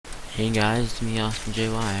Hey guys, it's me, Austin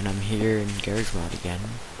JY, and I'm here in Garry's mod again.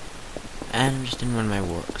 And I'm just in one of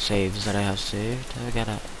my saves that I have saved. I got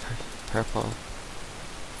a purple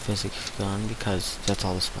physics gun because that's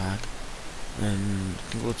all the swag. And I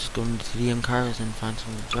think we'll just go into TDM cars and find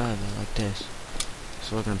something to drive. I like this.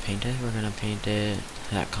 So we're gonna paint it. We're gonna paint it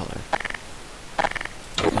that color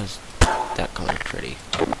because that color's pretty.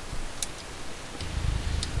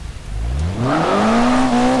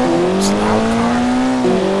 It's a loud car.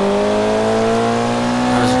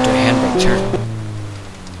 How does it do a handbrake turn?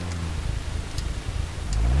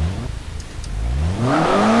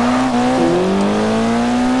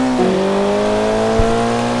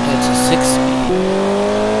 It's a 6-speed.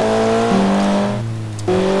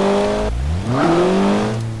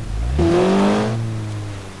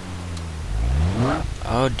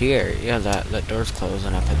 Oh dear, yeah, that door's closed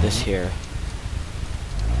and I put this here.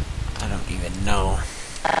 I don't even know.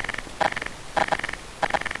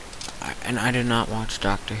 And I do not watch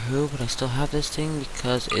Doctor Who, but I still have this thing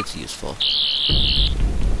because it's useful.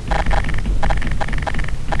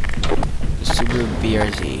 The Subaru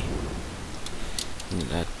BRZ.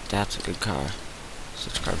 That's a good car.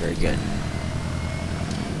 Such a car, very good.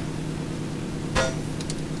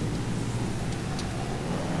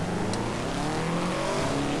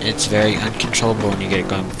 It's very uncontrollable when you get it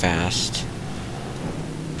going fast.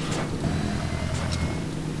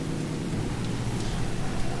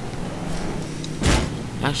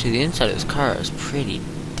 Actually, the inside of this car is pretty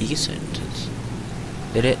decent.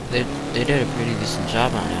 They did a pretty decent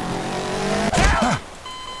job on it.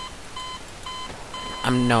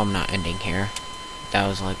 No, I'm not ending here. That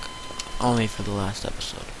was like only for the last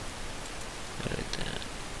episode.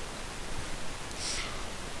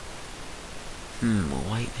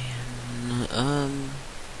 White man.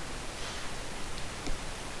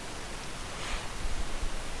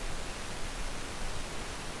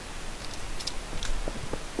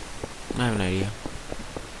 I have an idea.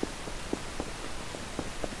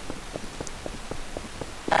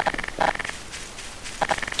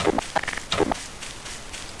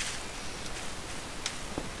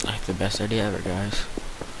 Like the best idea ever, guys.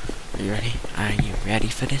 Are you ready? Are you ready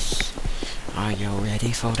for this? Are you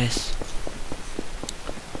ready for this?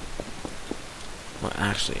 Well,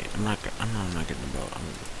 actually, I'm not getting the boat.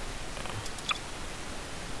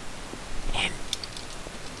 And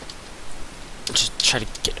just try to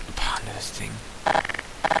get up onto this thing.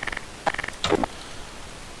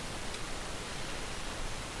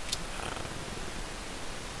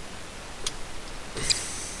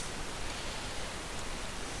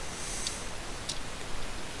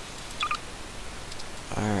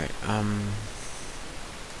 Alright,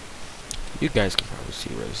 you guys can probably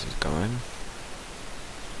see where this is going.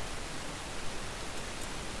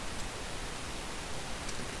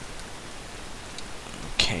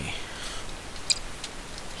 Okay.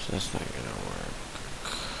 So that's not gonna work.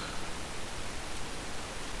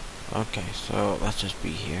 Okay, so let's just be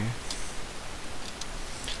here.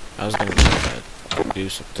 I was gonna try to do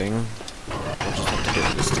something. I'll just have to do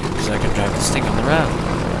this thing because I can drive this thing on the road.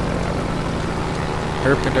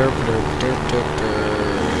 Herp derp derp derp derp derp.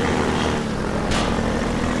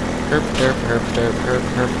 Herp derp herp derp herp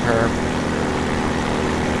herp herp.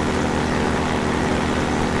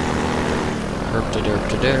 Herp derp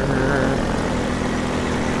derp.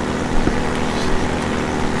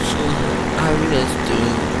 So how are you guys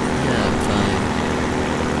doing? Yeah, I'm fine.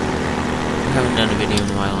 I haven't done a video in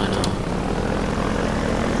a while, I know.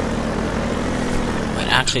 But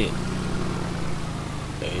actually,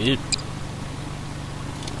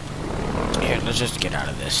 let's just get out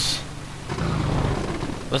of this.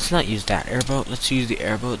 Let's not use that airboat. Let's use the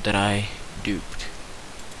airboat that I duped.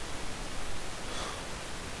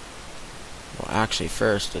 Well, actually,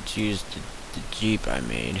 first, let's use the Jeep I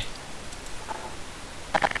made.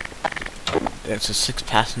 It's a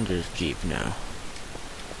 6-passenger Jeep now.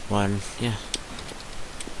 Yeah.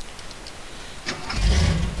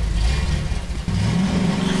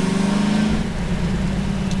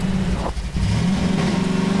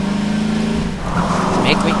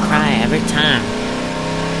 Make me cry every time.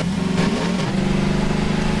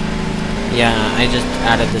 Yeah, I just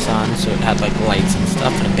added this on so it had like lights and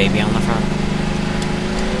stuff and a baby on the front.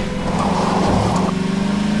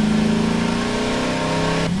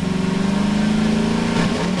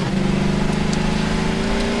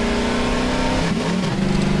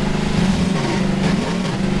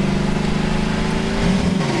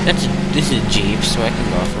 This is Jeep, so I can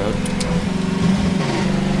go off-road.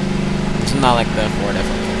 It's not like the Ford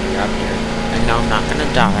F-150 out here. I know I'm not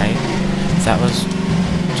gonna die. That was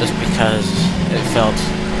just because it felt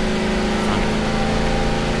funny.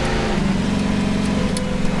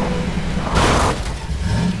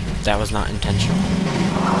 that was not intentional.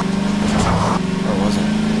 Or was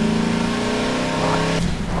it?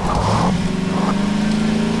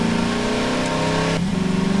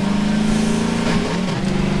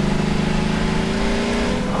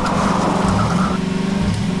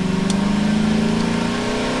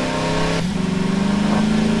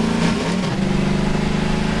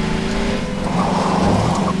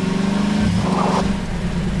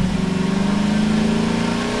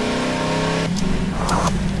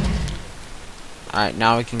 Alright,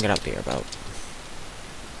 now we can get up the airboat.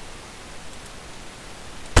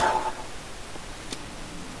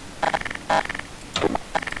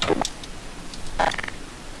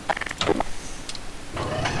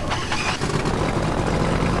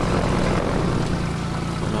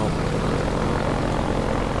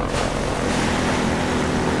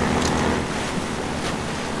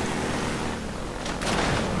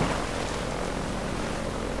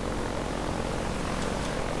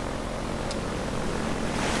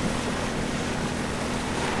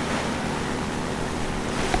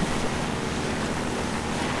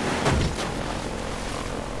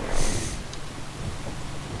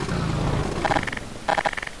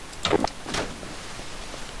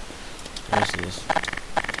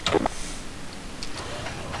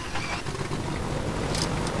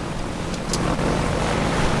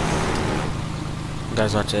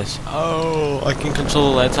 Guys, watch this. Oh, I can control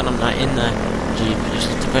the lights when I'm not in the Jeep. Just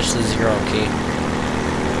to push the 0 key.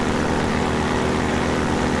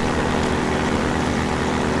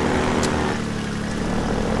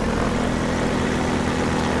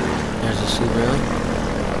 There's a Subaru.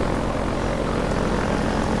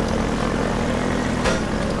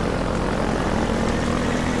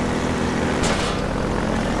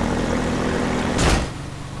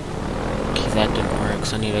 Okay, that didn't work,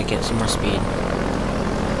 so I need to get some more speed.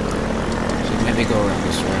 Maybe go around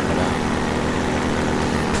this roundabout.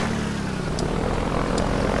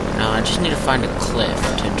 Now I just need to find a cliff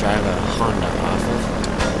to drive a Honda off of.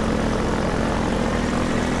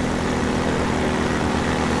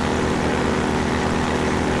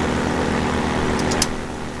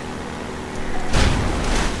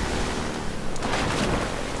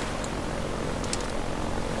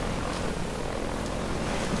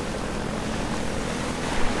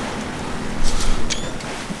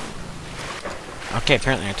 Okay,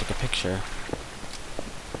 apparently I took a picture.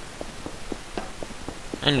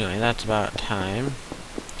 Anyway, that's about time.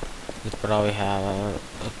 That's about all we have,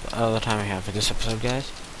 all the time we have for this episode,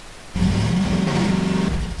 guys.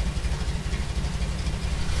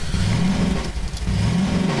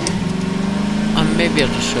 Maybe I'll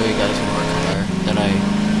just show you guys one more color that I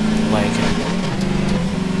like.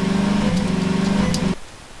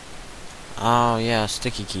 Oh yeah,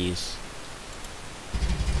 sticky keys.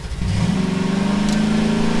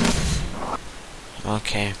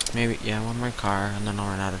 Okay, maybe, yeah, one more car, and then I'll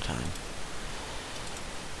run out of time.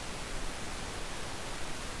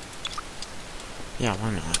 Yeah,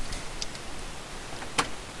 why not?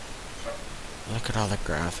 Look at all the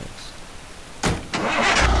graphics.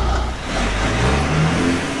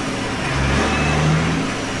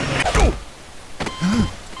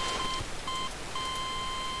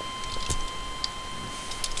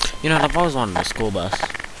 You know, I've always wanted a school bus.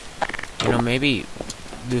 You know, maybe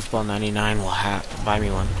Goofball 99 will buy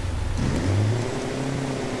me one.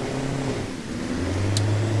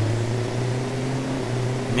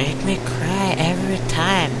 Make me cry every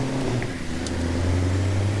time.